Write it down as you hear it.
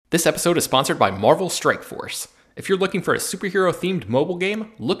This episode is sponsored by Marvel Strike Force. If you're looking for a superhero-themed mobile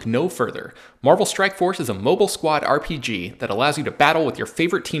game, look no further. Marvel Strike Force is a mobile squad RPG that allows you to battle with your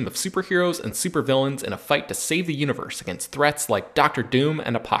favorite team of superheroes and supervillains in a fight to save the universe against threats like Doctor Doom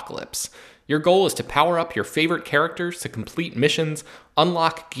and Apocalypse. Your goal is to power up your favorite characters to complete missions,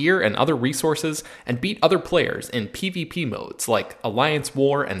 unlock gear and other resources, and beat other players in PvP modes like Alliance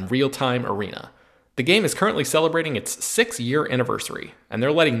War and Real-Time Arena. The game is currently celebrating its 6-year anniversary, and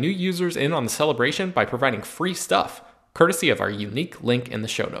they're letting new users in on the celebration by providing free stuff, courtesy of our unique link in the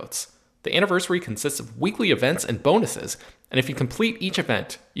show notes. The anniversary consists of weekly events and bonuses, and if you complete each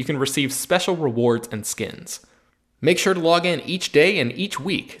event, you can receive special rewards and skins. Make sure to log in each day and each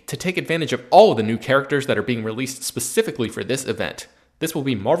week to take advantage of all of the new characters that are being released specifically for this event. This will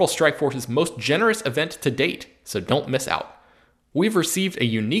be Marvel Strike Force's most generous event to date, so don't miss out. We've received a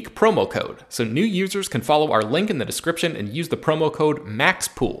unique promo code, so new users can follow our link in the description and use the promo code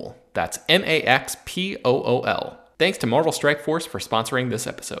MAXPOOL. That's MAXPOOL. Thanks to Marvel Strike Force for sponsoring this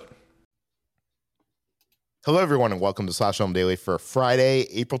episode. Hello, everyone, and welcome to Slash Film Daily for Friday,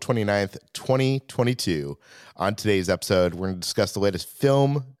 April 29th, 2022. On today's episode, we're going to discuss the latest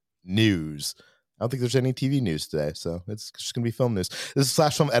film news. I don't think there's any TV news today, so it's just going to be film news. This is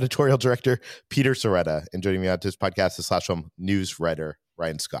Slash Film editorial director Peter Soretta, and joining me on this podcast is Slash Film news writer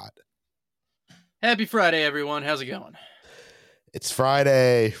Ryan Scott. Happy Friday, everyone. How's it going? It's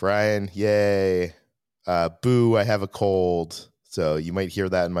Friday, Ryan. Yay. Boo, I have a cold, so you might hear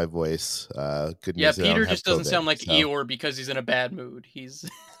that in my voice. Good news. Yeah, Peter just doesn't sound like Eeyore because he's in a bad mood. He's...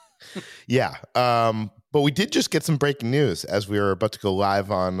 Yeah. But we did just get some breaking news as we were about to go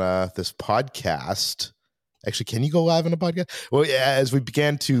live on this podcast. Actually, can you go live on a podcast? Well, as we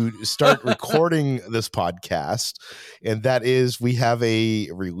began to start recording this podcast, and that is we have a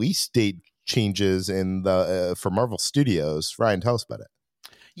release date changes in the for Marvel Studios. Ryan, tell us about it.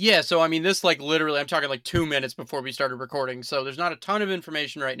 Yeah, so I mean, this literally, I'm talking 2 minutes before we started recording, so there's not a ton of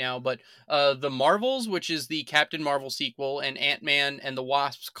information right now, but The Marvels, which is the Captain Marvel sequel, and Ant-Man and the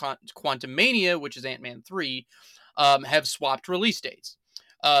Wasp's Quantumania, which is Ant-Man 3, have swapped release dates.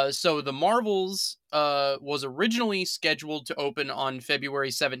 So The Marvels was originally scheduled to open on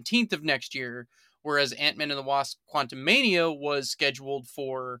February 17th of next year, whereas Ant-Man and the Wasp Quantumania was scheduled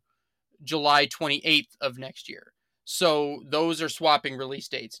for July 28th of next year. So those are swapping release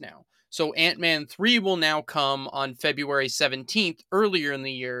dates now. So Ant-Man 3 will now come on February 17th earlier in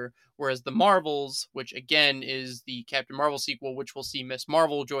the year, whereas The Marvels, which again is the Captain Marvel sequel, which will see Miss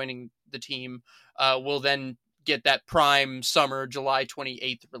Marvel joining the team, will then get that prime summer July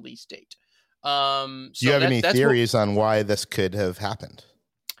 28th release date. Do you have any theories on why this could have happened?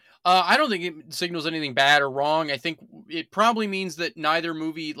 I don't think it signals anything bad or wrong. I think it probably means that neither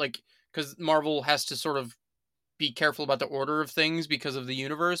movie, because Marvel has to sort of be careful about the order of things because of the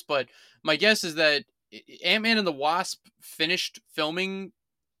universe, but my guess is that Ant-Man and the Wasp finished filming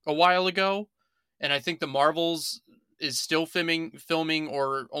a while ago, and I think the Marvels is still filming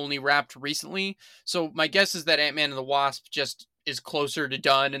or only wrapped recently. So my guess is that Ant-Man and the Wasp just is closer to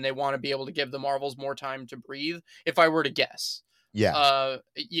done, and they want to be able to give the Marvels more time to breathe, if I were to guess. Yeah.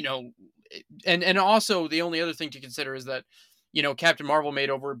 And also the only other thing to consider is that, Captain Marvel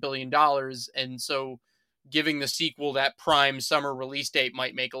made over $1 billion, and so giving the sequel that prime summer release date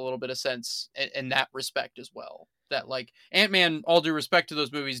might make a little bit of sense in that respect as well. That Ant-Man, all due respect to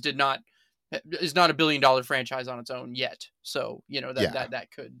those movies, is not $1 billion franchise on its own yet. So,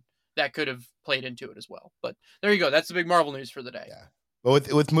 that could have played into it as well. But there you go. That's the big Marvel news for the day. Yeah.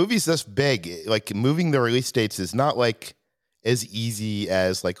 But with movies this big, moving the release dates is not as easy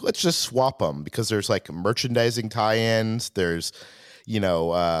as let's just swap them, because there's merchandising tie-ins. There's,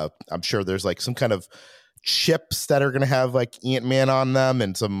 I'm sure there's some kind of chips that are going to have Ant-Man on them,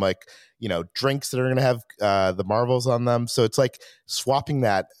 and some drinks that are going to have the Marvels on them. So it's swapping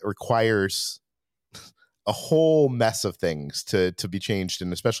that requires a whole mess of things to be changed,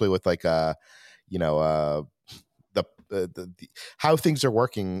 and especially with how things are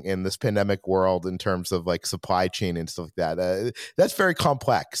working in this pandemic world in terms of supply chain and stuff like that. That's very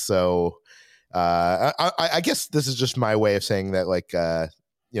complex. So I guess this is just my way of saying that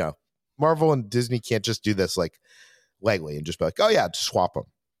Marvel and Disney can't just do this lightly and just be oh yeah, just swap them.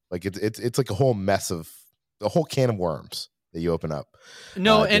 It's a whole mess of a whole can of worms that you open up.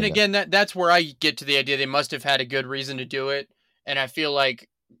 No, and again, that's where I get to the idea they must have had a good reason to do it, and I feel like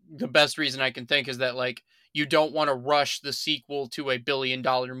the best reason I can think is that you don't want to rush the sequel to a $1 billion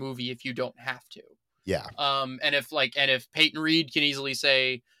movie if you don't have to. Yeah. And if Peyton Reed can easily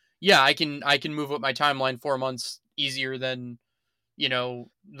say, yeah, I can move up my timeline 4 months easier than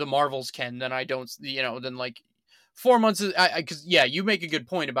the Marvels can, then I don't, then 4 months is because yeah, you make a good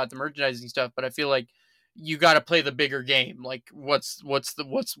point about the merchandising stuff, but I feel like you got to play the bigger game. Like what's the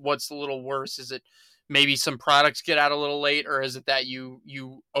little worse? Is it maybe some products get out a little late, or is it that you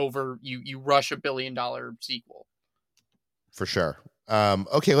rush $1 billion sequel? For sure.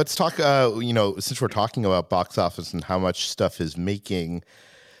 Okay, let's talk. Since we're talking about box office and how much stuff is making,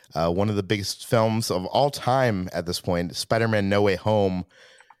 one of the biggest films of all time at this point, Spider-Man: No Way Home.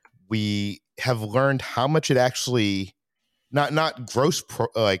 We have learned how much it actually, not gross,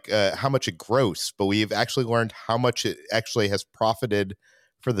 how much it grossed, but we've actually learned how much it actually has profited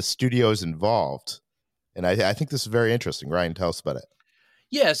for the studios involved. And I think this is very interesting. Ryan, tell us about it.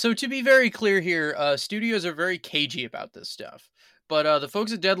 Yeah, so to be very clear here, studios are very cagey about this stuff. But the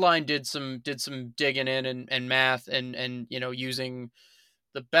folks at Deadline did some digging in and math and using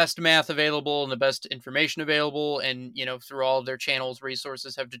the best math available and the best information available, and through all of their channels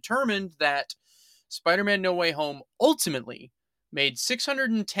resources, have determined that Spider-Man: No Way Home ultimately made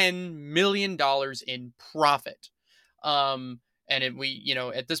 $610 million in profit. And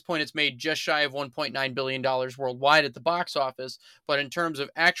at this point, it's made just shy of $1.9 billion worldwide at the box office. But in terms of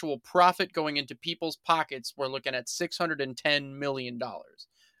actual profit going into people's pockets, we're looking at $610 million,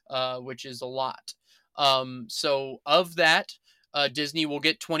 which is a lot. So of that, Disney will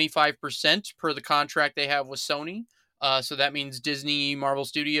get 25% per the contract they have with Sony. So that means Disney Marvel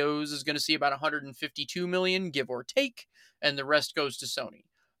Studios is going to see about 152 million, give or take, and the rest goes to Sony.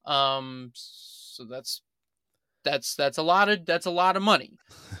 So that's a lot of money.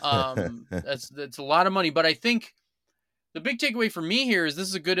 That's a lot of money. But I think the big takeaway for me here is this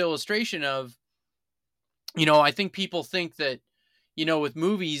is a good illustration of, I think people think that, with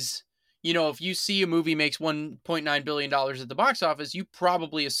movies, if you see a movie makes $1.9 billion at the box office, you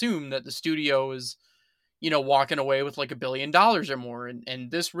probably assume that the studio is, walking away with like $1 billion or more.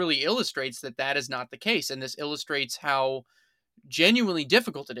 And this really illustrates that is not the case. And this illustrates how genuinely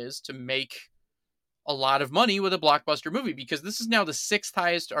difficult it is to make a lot of money with a blockbuster movie, because this is now the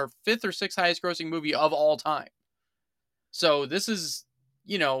fifth or sixth highest grossing movie of all time. So this is,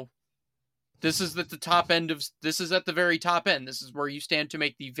 this is at the top end this is at the very top end. This is where you stand to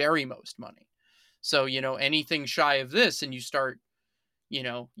make the very most money. So, anything shy of this and you start,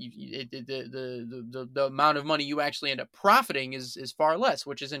 the amount of money you actually end up profiting is far less,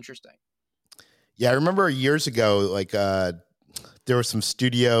 which is interesting. Yeah. I remember years ago, there was some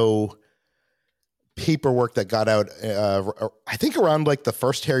studio paperwork that got out, I think around the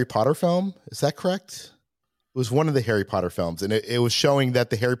first Harry Potter film. Is that correct? It was one of the Harry Potter films, and it was showing that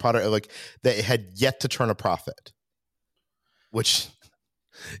the Harry Potter, that it had yet to turn a profit, which,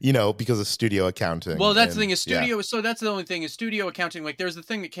 because of studio accounting. Well, that's the thing is studio. Yeah. So that's the only thing is studio accounting. There's the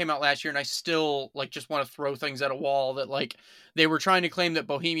thing that came out last year, and I still just want to throw things at a wall that they were trying to claim that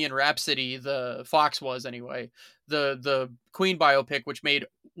Bohemian Rhapsody, the Fox was anyway, the Queen biopic, which made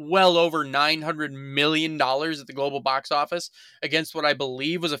well over $900 million at the global box office against what I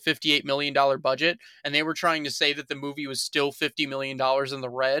believe was a $58 million budget. And they were trying to say that the movie was still $50 million in the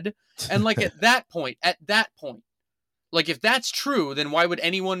red. And at that point, if that's true, then why would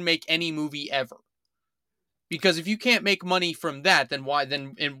anyone make any movie ever? Because if you can't make money from that, then why?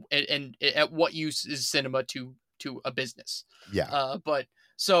 Then and at what use is cinema to a business? Yeah. But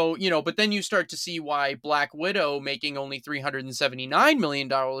then you start to see why Black Widow making only $379 million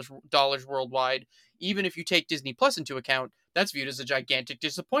worldwide, even if you take Disney Plus into account, that's viewed as a gigantic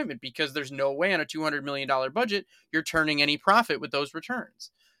disappointment, because there's no way on a $200 million budget you're turning any profit with those returns.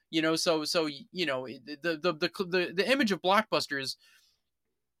 The image of blockbusters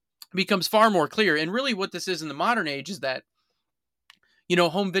becomes far more clear. And really what this is in the modern age is that,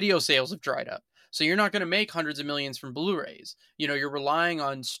 home video sales have dried up. So you're not going to make hundreds of millions from Blu-rays. You're relying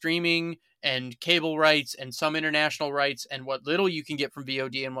on streaming and cable rights and some international rights and what little you can get from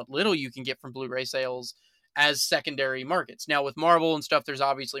VOD and what little you can get from Blu-ray sales as secondary markets. Now with Marvel and stuff, there's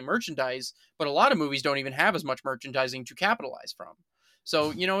obviously merchandise, but a lot of movies don't even have as much merchandising to capitalize from.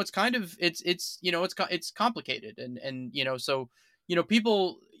 So, it's kind of, it's complicated. And so,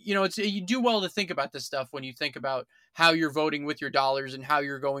 people, you do well to think about this stuff when you think about how you're voting with your dollars and how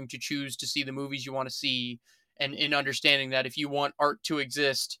you're going to choose to see the movies you want to see. And in understanding that if you want art to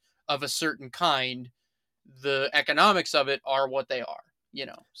exist of a certain kind, the economics of it are what they are,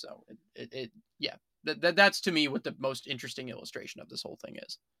 so that's to me what the most interesting illustration of this whole thing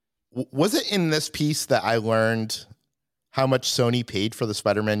is. Was it in this piece that I learned how much Sony paid for the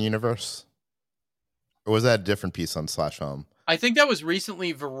Spider-Man universe? Or was that a different piece on Slash Home? I think that was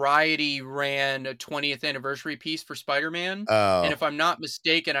recently Variety ran a 20th anniversary piece for Spider-Man. Oh. And if I'm not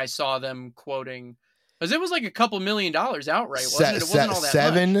mistaken, I saw them quoting, because it was a couple $1 million outright, wasn't it? It wasn't all that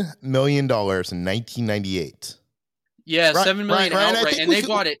 $7 million in 1998. Yeah, 7 million Ryan, I outright, think and they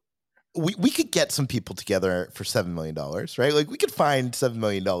bought it. We could get some people together for $7 million, right? Like we could find $7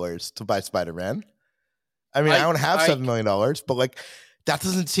 million to buy Spider-Man. I mean, I don't have $7 million, but like that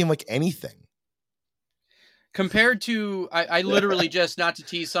doesn't seem like anything. Compared to, I literally just not to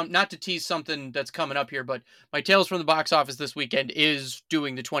tease something that's coming up here, but my Tales from the Box Office this weekend is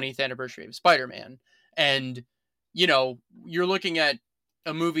doing the 20th anniversary of Spider-Man, and you're looking at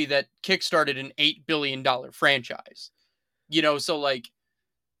a movie that kickstarted an $8 billion franchise. So like,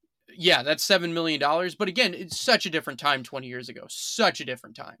 yeah, that's $7 million, but again, it's such a different time 20 years ago, such a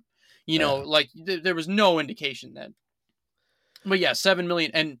different time. Like there was no indication then. But yeah, 7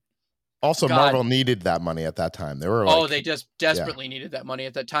 million, and also, Marvel needed that money at that time. They were they just desperately needed that money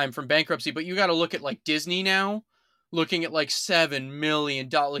at that time from bankruptcy. But you got to look at like Disney now, looking at like $7 million,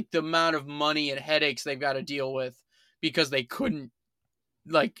 like the amount of money and headaches they've got to deal with because they couldn't,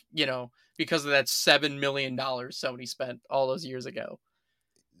 because of that $7 million Sony spent all those years ago.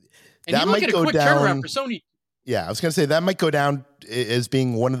 And that you look might at a quick turnaround for Sony. Yeah, I was going to say that might go down as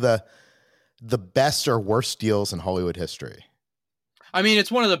being one of the best or worst deals in Hollywood history. I mean,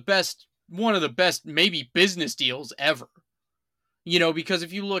 it's one of the best maybe business deals ever. Because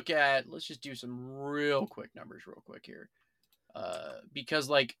if you look at, let's just do some real quick numbers real quick here. Because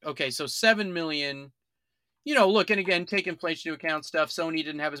like, okay, so 7 million, look, and again, take inflation into account stuff. Sony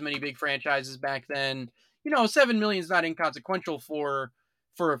didn't have as many big franchises back then. 7 million is not inconsequential for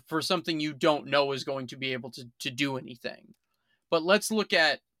something you don't know is going to be able to do anything. But let's look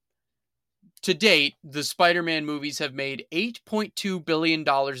at, to date, the Spider-Man movies have made $8.2 billion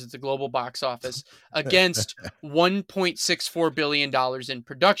at the global box office against $1.64 billion in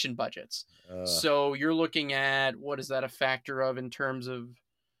production budgets. So you're looking at, what is that a factor of in terms of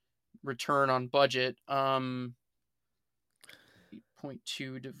return on budget?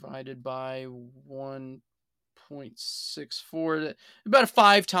 8.2 divided by 1.64, about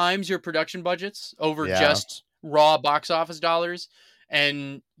 5 times your production budgets over just raw box office dollars.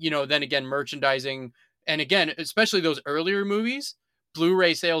 And, then again, merchandising. And again, especially those earlier movies,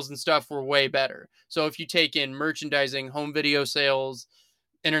 Blu-ray sales and stuff were way better. So if you take in merchandising, home video sales,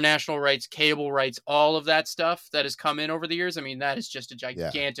 international rights, cable rights, all of that stuff that has come in over the years, I mean, that is just a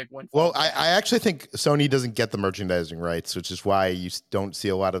gigantic windfall. Well, I actually think Sony doesn't get the merchandising rights, which is why you don't see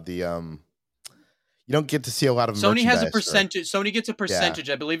a lot of the... you don't get to see a lot of Sony has a percentage. Sony gets a percentage.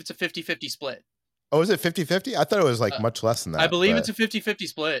 I believe it's a 50-50 split. Oh, is it 50-50? I thought it was like much less than that. I believe it's a 50-50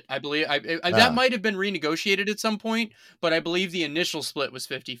 split. I believe that might have been renegotiated at some point, but I believe the initial split was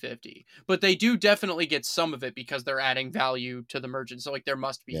 50-50. But they do definitely get some of it because they're adding value to the merchant. So like there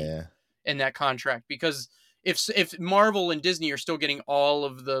must be in that contract, because if Marvel and Disney are still getting all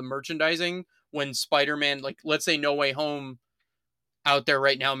of the merchandising when Spider-Man, like let's say No Way Home out there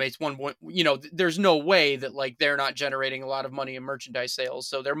right now makes there's no way that like they're not generating a lot of money in merchandise sales,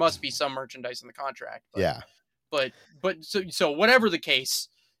 so there must be some merchandise in the contract. But so whatever the case,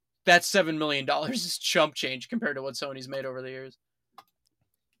 that $7 million is chump change compared to what Sony's made over the years.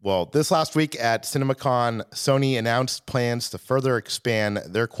 Well, this last week at CinemaCon, Sony announced plans to further expand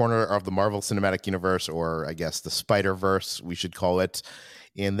their corner of the Marvel Cinematic Universe, or I guess the Spider-Verse, we should call it,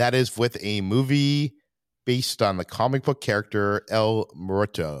 and that is with a movie based on the comic book character El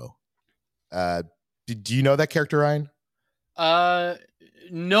Muerto. Do you know that character, Ryan?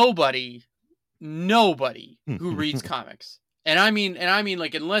 Nobody who reads comics. And I mean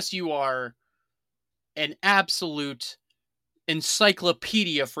like, unless you are an absolute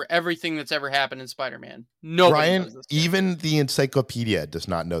encyclopedia for everything that's ever happened in Spider-Man. Nobody Ryan, knows this even the encyclopedia does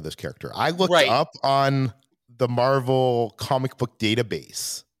not know this character. I looked up on the Marvel comic book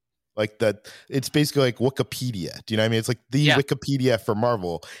database. Like it's basically like Wikipedia. Do you know what I mean? It's like the Wikipedia for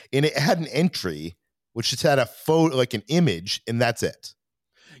Marvel, and it had an entry which just had a photo, like an image, and that's it.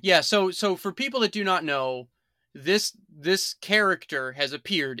 Yeah. So for people that do not know, this character has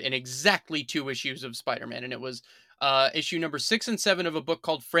appeared in exactly 2 issues of Spider-Man, and it was issue number 6 and 7 of a book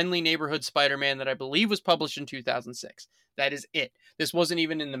called Friendly Neighborhood Spider-Man that I believe was published in 2006. That is it. This wasn't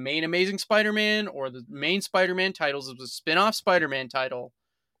even in the main Amazing Spider-Man or the main Spider-Man titles. It was a spin-off Spider-Man title.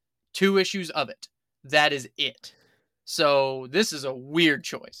 2 issues of it. That is it. So this is a weird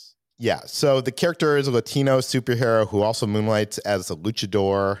choice. Yeah. So the character is a Latino superhero who also moonlights as a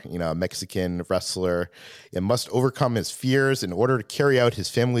luchador, a Mexican wrestler, and must overcome his fears in order to carry out his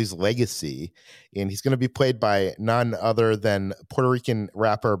family's legacy. And he's going to be played by none other than Puerto Rican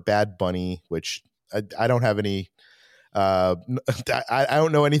rapper Bad Bunny, which I don't have any. I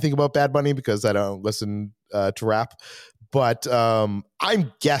don't know anything about Bad Bunny because I don't listen to rap. But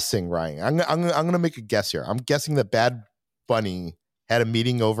I'm guessing, Ryan, I'm going to make a guess here. I'm guessing that Bad Bunny had a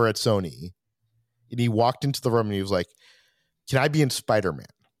meeting over at Sony and he walked into the room and he was like, "Can I be in Spider-Man?"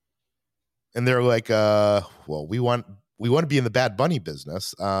 And they're like, well, we want to be in the Bad Bunny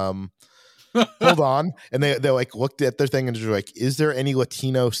business. Hold on. And they like looked at their thing and they're like, is there any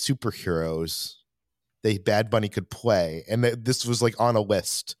Latino superheroes that Bad Bunny could play? And this was like on a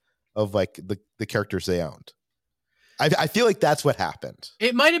list of like the characters they owned. I feel like that's what happened.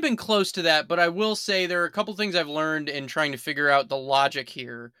 It might have been close to that, but I will say there are a couple things I've learned in trying to figure out the logic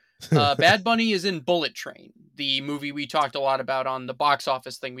here. Bad Bunny is in Bullet Train, the movie we talked a lot about on the box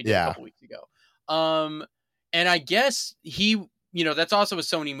office thing we did a couple weeks ago. And I guess he, that's also a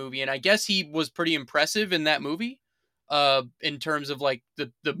Sony movie, and I guess he was pretty impressive in that movie, in terms of like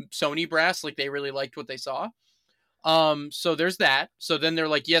the Sony brass, like they really liked what they saw. So there's that. So then they're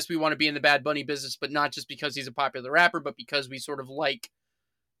like, yes, we want to be in the Bad Bunny business, but not just because he's a popular rapper, but because we sort of like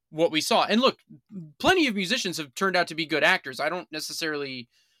what we saw. And look, plenty of musicians have turned out to be good actors. I don't necessarily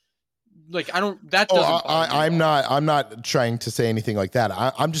that doesn't. I'm not trying to say anything like that.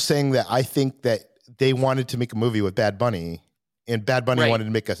 I'm just saying that I think that they wanted to make a movie with Bad Bunny, and Bad Bunny wanted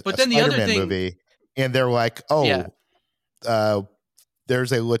to make a Spider-Man movie, and they're like,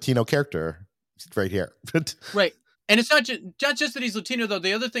 there's a Latino character right here. Right. And it's not just that he's Latino, though.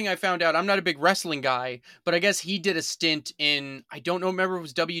 The other thing I found out, I'm not a big wrestling guy, but I guess he did a stint in, I don't know, remember if it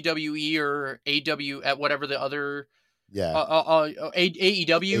was WWE or AW at whatever the other,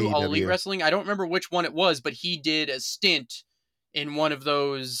 AEW, All Elite Wrestling. I don't remember which one it was, but he did a stint in one of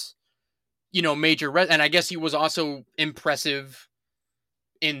those, major, and I guess he was also impressive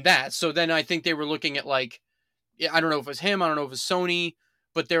in that. So then I think they were looking at like, I don't know if it was him, I don't know if it was Sony,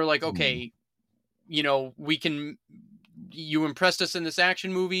 but they're like, okay, you impressed us in this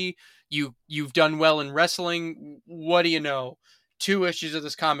action movie. You've done well in wrestling. What do you know? 2 issues of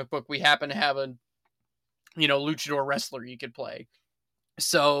this comic book, we happen to have a, luchador wrestler you could play.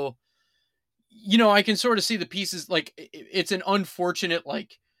 So, I can sort of see the pieces. Like, it's an unfortunate,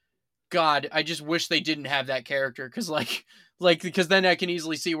 like, God, I just wish they didn't have that character. Cause because then I can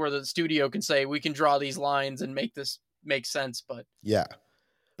easily see where the studio can say, we can draw these lines and make this make sense. But yeah.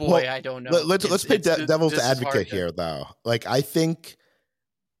 Boy, I don't know. Let's play devil's advocate here, though. Like, I think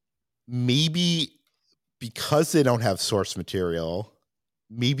maybe because they don't have source material,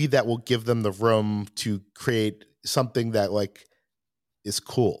 maybe that will give them the room to create something that like is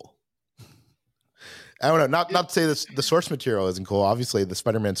cool. I don't know. Not to say this, the source material isn't cool. Obviously, the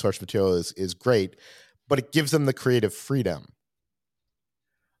Spider-Man source material is great, but it gives them the creative freedom.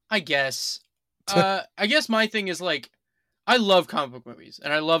 I guess. I guess my thing is like, I love comic book movies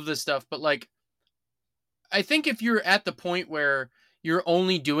and I love this stuff, but like, I think if you're at the point where you're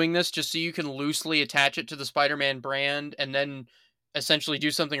only doing this just so you can loosely attach it to the Spider-Man brand and then essentially do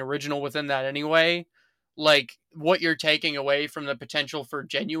something original within that anyway, like what you're taking away from the potential for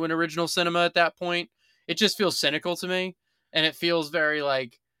genuine original cinema at that point, it just feels cynical to me. And it feels very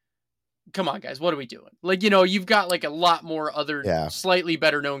like, come on guys, what are we doing? Like, you've got like a lot more other slightly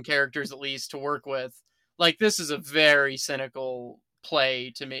better known characters at least to work with. Like, this is a very cynical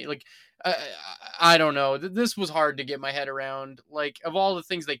play to me. Like, I don't know. This was hard to get my head around. Like, of all the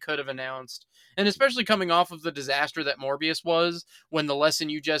things they could have announced, and especially coming off of the disaster that Morbius was, when the lesson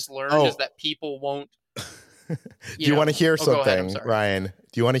you just learned is that people won't. Do you want to hear something, Ryan?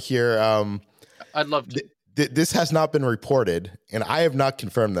 Do you want to hear? I'd love to. This has not been reported, and I have not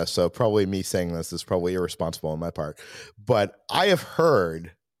confirmed this, so probably me saying this is probably irresponsible on my part. But I have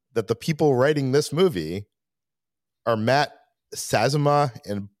heard that the people writing this movie are Matt Sazama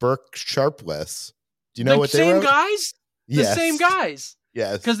and Burke Sharpless. Do you know what they wrote? The same guys.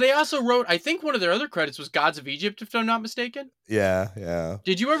 Yes. Because they also wrote, I think one of their other credits was Gods of Egypt, if I'm not mistaken. Yeah.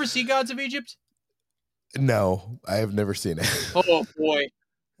 Did you ever see Gods of Egypt? No, I have never seen it. Oh, boy.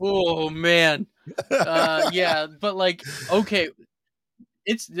 Oh, man. Yeah, but like, okay.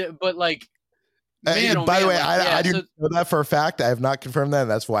 Man, by the way, I didn't know that for a fact. I have not confirmed that, and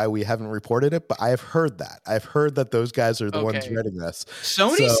that's why we haven't reported it. But I have heard that. I've heard that those guys are the ones writing this.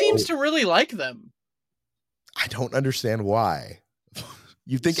 Sony seems to really like them. I don't understand why.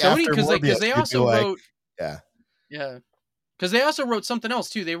 You think Sony, after Morbius, because they also wrote, yeah, because they also wrote something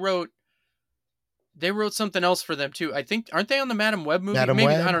else too. They wrote something else for them too. I think, aren't they on the Madam Web movie? Maybe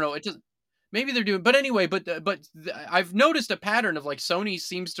Web? I don't know. It just maybe they're doing. But anyway, but I've noticed a pattern of like Sony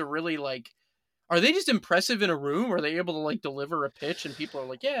seems to really like. Are they just impressive in a room? Or are they able to like deliver a pitch and people are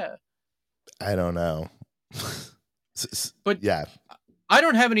like, yeah? I don't know. But yeah, I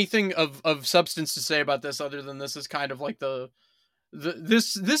don't have anything of substance to say about this other than this is kind of like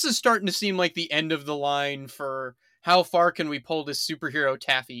this is starting to seem like the end of the line for how far can we pull this superhero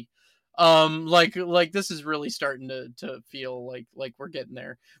taffy. Like this is really starting to feel like we're getting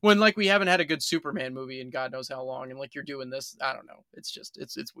there, when like we haven't had a good Superman movie in God knows how long, and like you're doing this. I don't know, it's just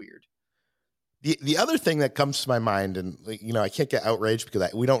it's weird. The other thing that comes to my mind, and I can't get outraged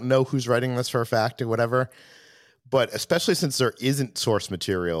because we don't know who's writing this for a fact or whatever, but especially since there isn't source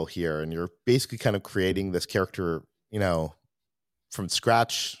material here, and you're basically kind of creating this character, from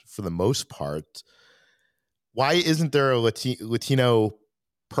scratch for the most part. Why isn't there a Latino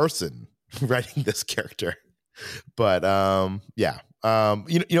person writing this character? But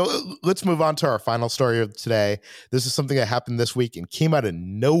let's move on to our final story of today. This is something that happened this week and came out of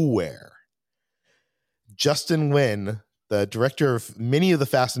nowhere. Justin Lin, the director of many of the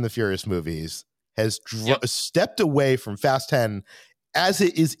Fast and the Furious movies, has stepped away from Fast 10 as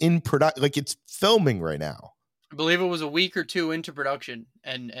it is in production, like it's filming right now. I believe it was a week or two into production,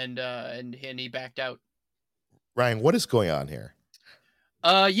 and he backed out. Ryan, what is going on here?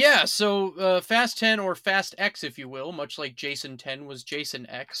 So Fast 10, or Fast X, if you will, much like Jason 10 was Jason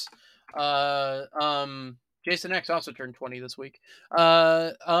X. Jason X also turned 20 this week.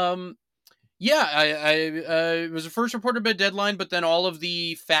 It was first reported by Deadline, but then all of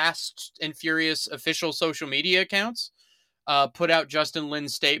the Fast and Furious official social media accounts put out Justin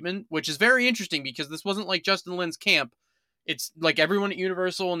Lin's statement, which is very interesting because this wasn't like Justin Lin's camp. It's like everyone at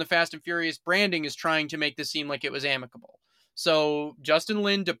Universal and the Fast and Furious branding is trying to make this seem like it was amicable. So Justin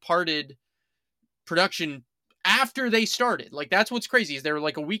Lin departed production after they started. Like, that's what's crazy, is they were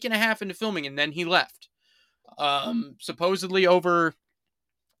like a week and a half into filming and then he left. Supposedly over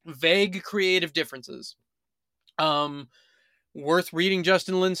vague creative differences. Worth reading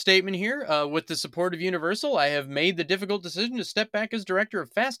Justin Lin's statement here. With the support of Universal, I have made the difficult decision to step back as director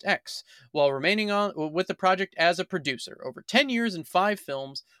of Fast X while remaining on with the project as a producer. Over 10 years and 5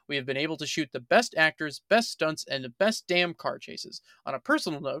 films, we have been able to shoot the best actors, best stunts, and the best damn car chases. On a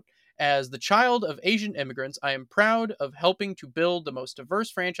personal note, as the child of Asian immigrants, I am proud of helping to build the most diverse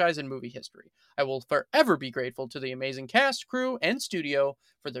franchise in movie history. I will forever be grateful to the amazing cast, crew, and studio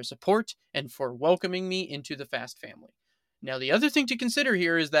for their support and for welcoming me into the Fast family. Now, the other thing to consider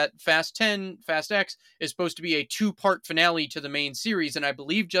here is that Fast 10, Fast X, is supposed to be a 2-part finale to the main series, and I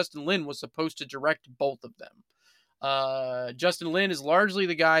believe Justin Lin was supposed to direct both of them. Justin Lin is largely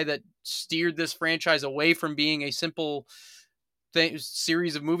the guy that steered this franchise away from being a simple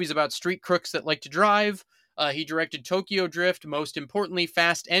series of movies about street crooks that like to drive. He directed Tokyo Drift, most importantly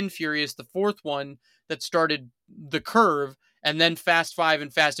Fast and Furious, the 4th one that started the curve, and then Fast 5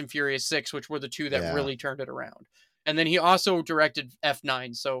 and Fast and Furious 6, which were the 2 that really turned it around. And then he also directed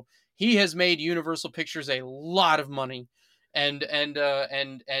F9. So he has made Universal Pictures a lot of money, and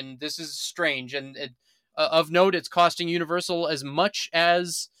this is strange. And of note, it's costing Universal as much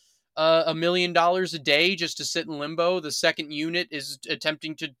as $1 million a day just to sit in limbo. The second unit is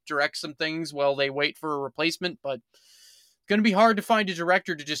attempting to direct some things while they wait for a replacement, but it's going to be hard to find a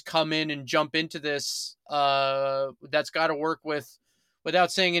director to just come in and jump into this. That's got to work with,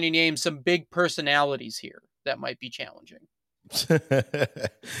 without saying any names, some big personalities here. That might be challenging.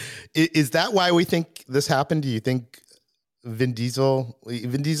 Is that why we think this happened? Do you think Vin Diesel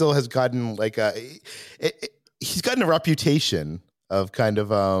has gotten he's gotten a reputation of kind of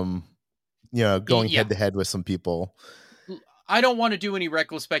going head to head with some people? I don't want to do any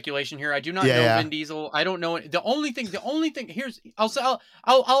reckless speculation here. I do not know Vin Diesel. I don't know. The only thing here's,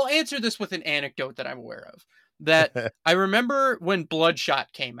 I'll answer this with an anecdote that I'm aware of. That I remember when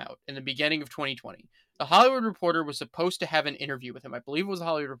Bloodshot came out in the beginning of 2020. The Hollywood Reporter was supposed to have an interview with him. I believe it was the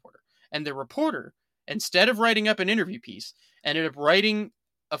Hollywood Reporter. And the reporter, instead of writing up an interview piece, ended up writing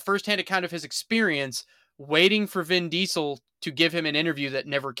a firsthand account of his experience waiting for Vin Diesel to give him an interview that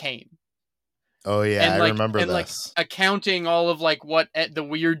never came. Oh, yeah, I remember this. Accounting all of what the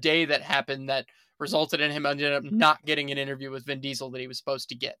weird day that happened that resulted in him ended up not getting an interview with Vin Diesel that he was supposed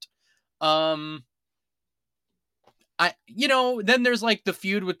to get. Then there's the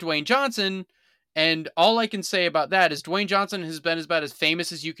feud with Dwayne Johnson. And all I can say about that is Dwayne Johnson has been about as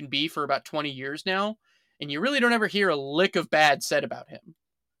famous as you can be for about 20 years now. And you really don't ever hear a lick of bad said about him.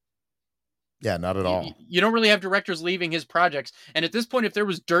 Yeah, not at all. You don't really have directors leaving his projects. And at this point, if there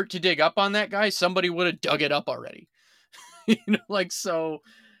was dirt to dig up on that guy, somebody would have dug it up already. So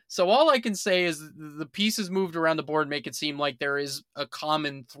all I can say is the pieces moved around the board make it seem like there is a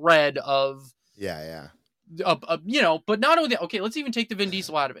common thread of... but not only that, okay, let's even take the Vin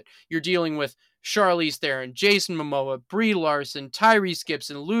Diesel out of it. You're dealing with Charlize Theron, Jason Momoa, Brie Larson, Tyrese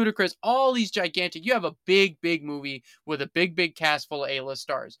Gibson, Ludacris, all these gigantic... You have a big movie with a big cast full of A-list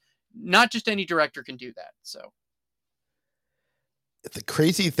stars. Not just any director can do that, so... The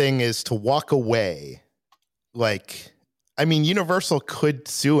crazy thing is to walk away, I mean, Universal could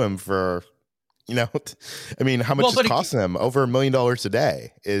sue him for, I mean, how much is costing them? Over $1 million a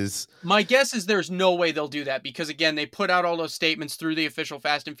day is. My guess is there's no way they'll do that because, again, they put out all those statements through the official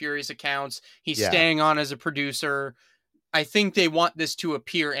Fast and Furious accounts. He's staying on as a producer. I think they want this to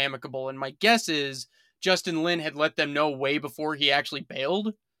appear amicable. And my guess is Justin Lin had let them know way before he actually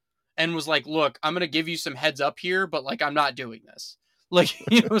bailed and was like, look, I'm going to give you some heads up here, but like, I'm not doing this. Like,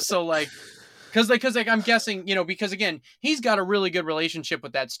 so like, cause I'm guessing, because again, he's got a really good relationship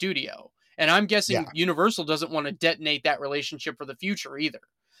with that studio. And I'm guessing Universal doesn't want to detonate that relationship for the future either.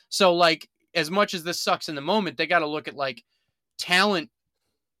 So like, as much as this sucks in the moment, they got to look at like talent.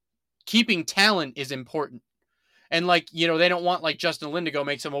 Keeping talent is important. And like, they don't want like Justin Lin to go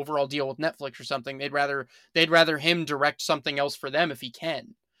make some overall deal with Netflix or something. They'd rather him direct something else for them if he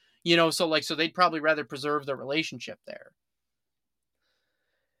can, so they'd probably rather preserve the relationship there.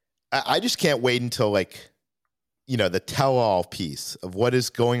 I just can't wait until like, the tell-all piece of what is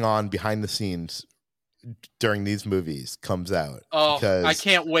going on behind the scenes during these movies comes out. Oh, I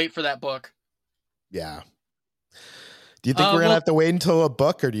can't wait for that book. Yeah. Do you think we're going to have to wait until a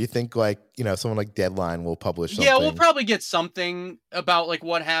book, or do you think like, someone like Deadline will publish something? Yeah, we'll probably get something about like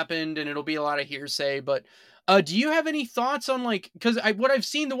what happened and it'll be a lot of hearsay, but do you have any thoughts on like, because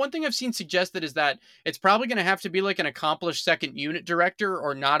the one thing I've seen suggested is that it's probably going to have to be like an accomplished second unit director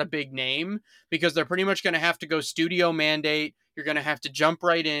or not a big name, because they're pretty much going to have to go studio mandate. You're going to have to jump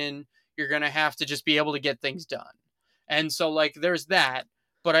right in. You're going to have to just be able to get things done. And so like, there's that.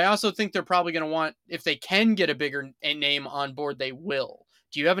 But I also think they're probably going to want, if they can get a bigger name on board, they will.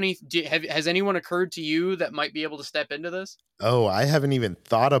 Do you have has anyone occurred to you that might be able to step into this? Oh, I haven't even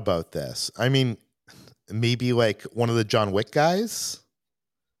thought about this. I mean, maybe like one of the John Wick guys.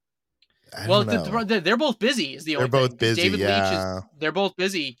 Well, they're both busy. Is the only thing. They're both busy. David Leitch they're both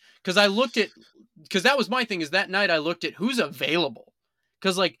busy. Because that was my thing. Is that night I looked at who's available.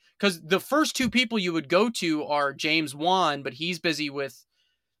 Because the first two people you would go to are James Wan, but he's busy with,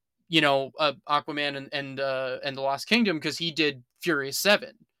 Aquaman and the Lost Kingdom because he did Furious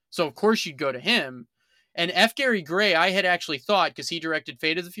 7. So of course you'd go to him. And F. Gary Gray, I had actually thought, because he directed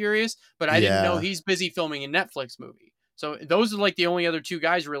Fate of the Furious, but I didn't know he's busy filming a Netflix movie. So those are like the only other two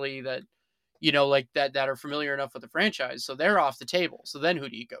guys really that, that are familiar enough with the franchise. So they're off the table. So then who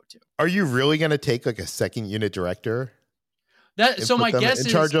do you go to? Are you really going to take like a second unit director? So my guess is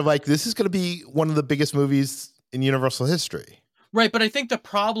in charge of like, this is going to be one of the biggest movies in Universal history. Right. But I think the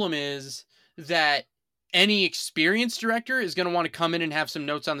problem is that any experienced director is going to want to come in and have some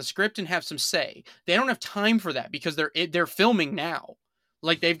notes on the script and have some say. They don't have time for that because they're filming now.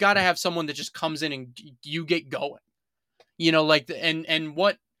 Like they've got to have someone that just comes in and you get going, and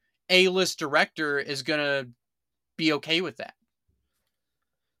what A-list director is going to be okay with that?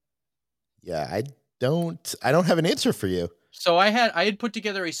 Yeah, I don't have an answer for you. So I had put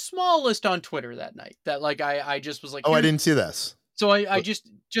together a small list on Twitter that night that like, I just was like, oh, I didn't see this. So I just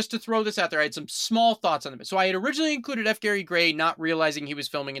to throw this out there, I had some small thoughts on them. So I had originally included F. Gary Gray, not realizing he was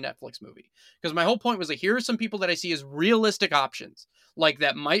filming a Netflix movie. Because my whole point was like, here are some people that I see as realistic options, like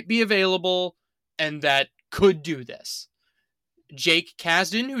that might be available and that could do this. Jake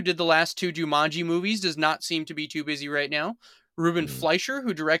Kasdan, who did the last two Jumanji movies, does not seem to be too busy right now. Ruben Fleischer,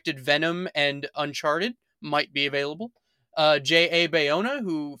 who directed Venom and Uncharted, might be available. J.A. Bayona,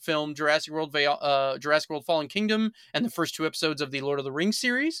 who filmed Jurassic World Fallen Kingdom and the first two episodes of the Lord of the Rings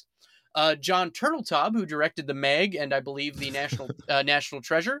series. John Turteltaub, who directed The Meg and I believe the National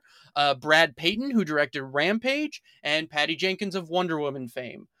Treasure. Brad Payton, who directed Rampage, and Patty Jenkins of Wonder Woman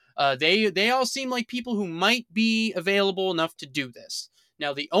fame. They all seem like people who might be available enough to do this.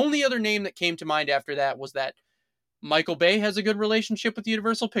 Now, the only other name that came to mind after that was that Michael Bay has a good relationship with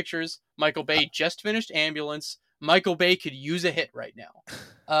Universal Pictures. Michael Bay just finished Ambulance. Michael Bay could use a hit right now.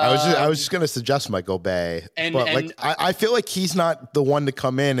 I was just going to suggest Michael Bay, but I feel like he's not the one to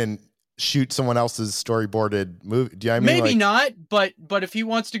come in and shoot someone else's storyboarded movie. Do you know what I mean? Maybe not, but if he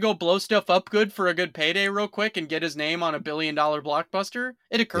wants to go blow stuff up good for a good payday real quick and get his name on $1 billion blockbuster,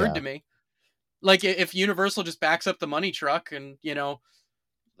 it occurred to me. Like if Universal just backs up the money truck and,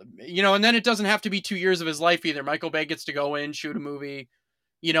 and then it doesn't have to be 2 years of his life either. Michael Bay gets to go in, shoot a movie.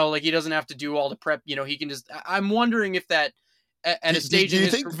 He doesn't have to do all the prep. He can just. I'm wondering if that at a stage. Do you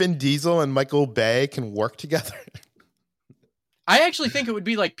think Vin Diesel and Michael Bay can work together? I actually think it would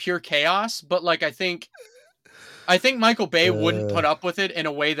be like pure chaos, but like I think Michael Bay wouldn't put up with it in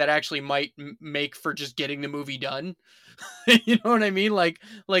a way that actually might make for just getting the movie done. You know what I mean? Like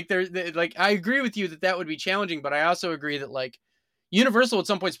I agree with you that would be challenging, but I also agree that like Universal at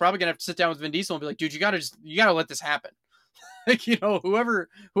some point is probably gonna have to sit down with Vin Diesel and be like, dude, you gotta let this happen. Like, whoever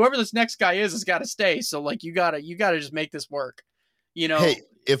this next guy is has got to stay. So like, you gotta just make this work. Hey,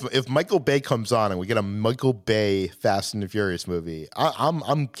 if Michael Bay comes on and we get a Michael Bay Fast and the Furious movie,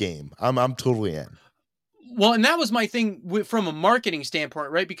 I'm game. I'm totally in. Well, and that was my thing from a marketing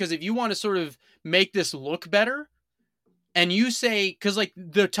standpoint, right? Because if you want to sort of make this look better, and you say, because like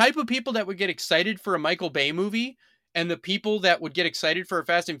the type of people that would get excited for a Michael Bay movie and the people that would get excited for a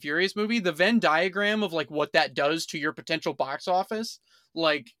Fast and Furious movie, the Venn diagram of like what that does to your potential box office,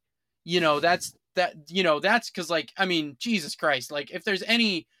 like, that's because like, I mean, Jesus Christ, like if there's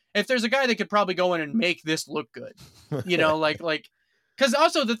a guy that could probably go in and make this look good, because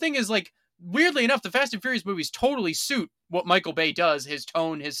also the thing is like, weirdly enough, the Fast and Furious movies totally suit what Michael Bay does, his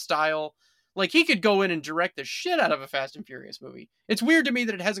tone, his style. Like, he could go in and direct the shit out of a Fast and Furious movie. It's weird to me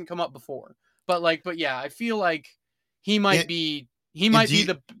that it hasn't come up before. But yeah, I feel like he might be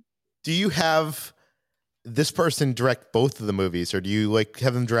the... Do you have this person direct both of the movies, or do you like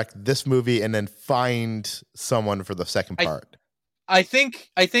have them direct this movie and then find someone for the second part? I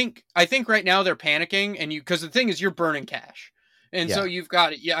think right now they're panicking, and because the thing is, you're burning cash. And so you've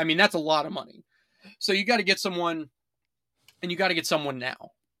got it. Yeah, I mean, that's a lot of money. So you got to get someone, and you got to get someone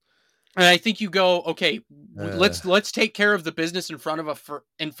now. And I think you go, okay, let's take care of the business in front of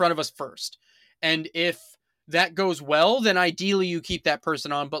us first. And if that goes well, then ideally you keep that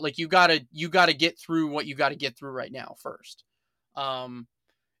person on. But like, you gotta get through what you got to get through right now first. And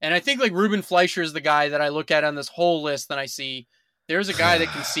I think like Ruben Fleischer is the guy that I look at on this whole list, and I see there's a guy that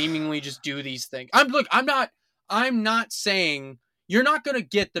can seemingly just do these things. I'm not saying you're not going to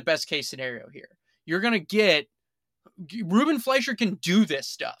get the best case scenario here. You're going to get Ruben Fleischer can do this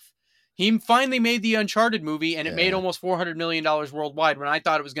stuff. He finally made the Uncharted movie, and it made almost $400 million worldwide when I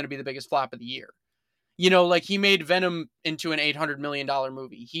thought it was going to be the biggest flop of the year. Like he made Venom into an $800 million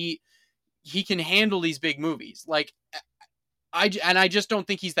movie. He can handle these big movies. Like I just don't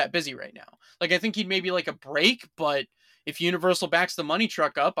think he's that busy right now. Like I think he'd maybe like a break, but if Universal backs the money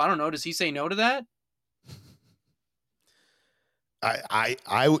truck up, I don't know. Does he say no to that? I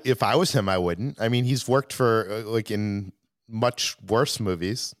if I was him, I wouldn't. I mean, he's worked for like in much worse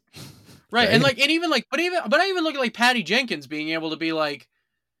movies, right? And like, but I even look at like Patty Jenkins being able to be like,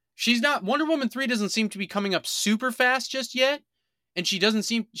 Wonder Woman 3 doesn't seem to be coming up super fast just yet, and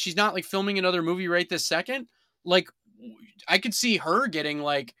she's not like filming another movie right this second. Like, I could see her getting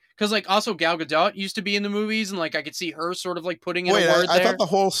like. Because, like, also Gal Gadot used to be in the movies, and, like, I could see her sort of, like, putting in a word there. I thought the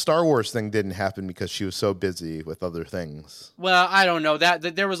whole Star Wars thing didn't happen because she was so busy with other things. Well, I don't know.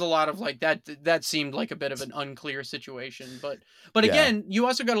 That there was a lot of, like, that seemed like a bit of an unclear situation. But again, you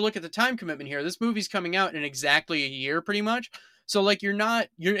also got to look at the time commitment here. This movie's coming out in exactly a year, pretty much. So, like,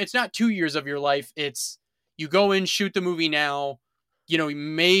 it's not 2 years of your life. It's, you go in, shoot the movie now,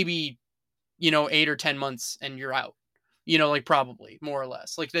 maybe, 8 or 10 months, and you're out. Like probably more or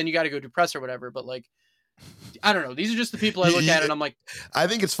less. Like then you got to go do press or whatever. But like, I don't know. These are just the people I look at, and I'm like, I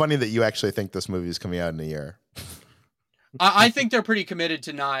think it's funny that you actually think this movie is coming out in a year. I think they're pretty committed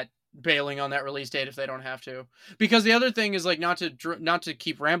to not bailing on that release date if they don't have to. Because the other thing is like not to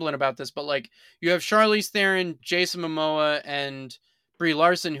keep rambling about this, but like you have Charlize Theron, Jason Momoa, and Brie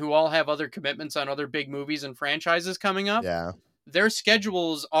Larson, who all have other commitments on other big movies and franchises coming up. Yeah, their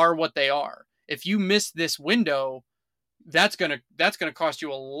schedules are what they are. If you miss this window, that's gonna cost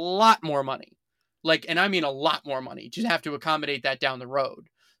you a lot more money. Like, and I mean a lot more money to have to accommodate that down the road.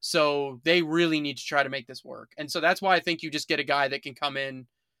 So they really need to try to make this work. And so that's why I think you just get a guy that can come in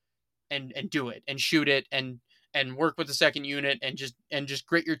and do it and shoot it and work with the second unit and just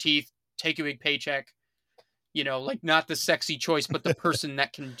grit your teeth, take a big paycheck, like not the sexy choice, but the person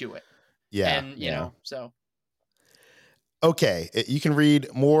that can do it. Yeah. And, you know, so. Okay, you can read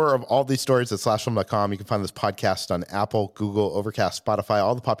more of all these stories at slashfilm.com. You can find this podcast on Apple, Google, Overcast, Spotify,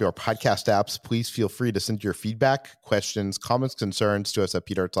 all the popular podcast apps. Please feel free to send your feedback, questions, comments, concerns to us at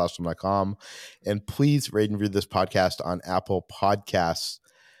peter@slashfilm.com. And please rate and review this podcast on Apple Podcasts.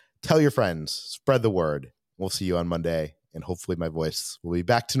 Tell your friends, spread the word. We'll see you on Monday, and hopefully my voice will be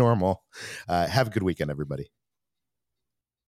back to normal. Have a good weekend, everybody.